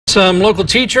Some local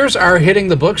teachers are hitting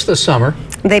the books this summer.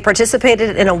 They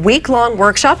participated in a week-long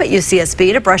workshop at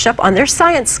UCSB to brush up on their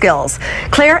science skills.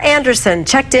 Claire Anderson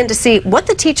checked in to see what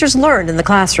the teachers learned in the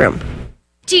classroom.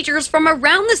 Teachers from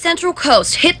around the Central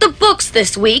Coast hit the books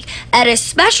this week at a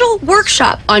special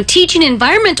workshop on teaching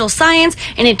environmental science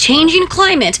in a changing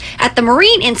climate at the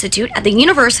Marine Institute at the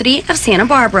University of Santa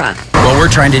Barbara. What we're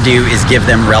trying to do is give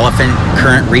them relevant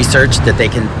current research that they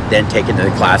can then take into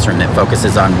the classroom that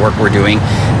focuses on work we're doing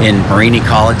in marine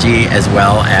ecology as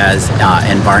well as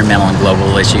environmental and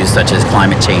global issues such as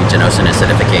climate change and ocean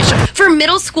acidification. For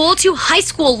middle school to high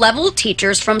school level,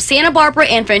 teachers from Santa Barbara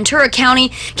and Ventura County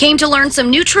came to learn some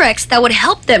new tricks that would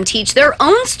help them teach their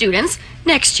own students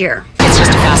next year. It's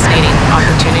just a fascinating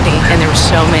opportunity, and there were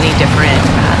so many different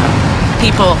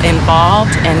people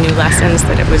involved and new lessons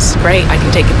that it was great. I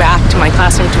can take it back to my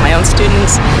classroom, to my own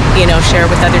students, share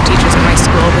with other teachers in my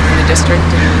school, within the district,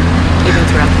 and even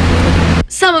throughout the community.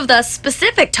 Some of the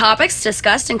specific topics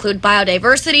discussed include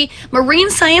biodiversity, marine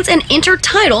science, and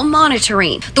intertidal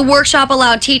monitoring. The workshop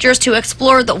allowed teachers to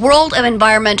explore the world of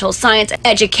environmental science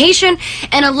education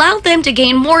and allowed them to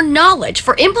gain more knowledge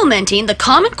for implementing the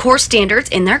Common Core standards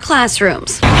in their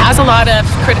classrooms. It has a lot of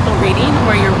critical reading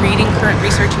where you're reading current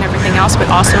research and everything else, but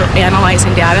also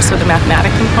analyzing data, so the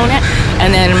mathematic component,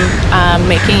 and then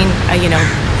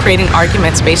creating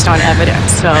arguments based on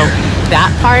evidence. So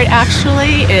that part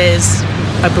actually is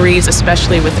a breeze,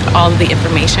 especially with all of the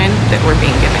information that we're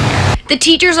being given here. The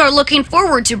teachers are looking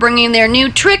forward to bringing their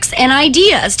new tricks and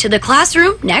ideas to the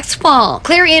classroom next fall.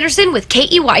 Claire Anderson with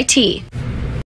KEYT.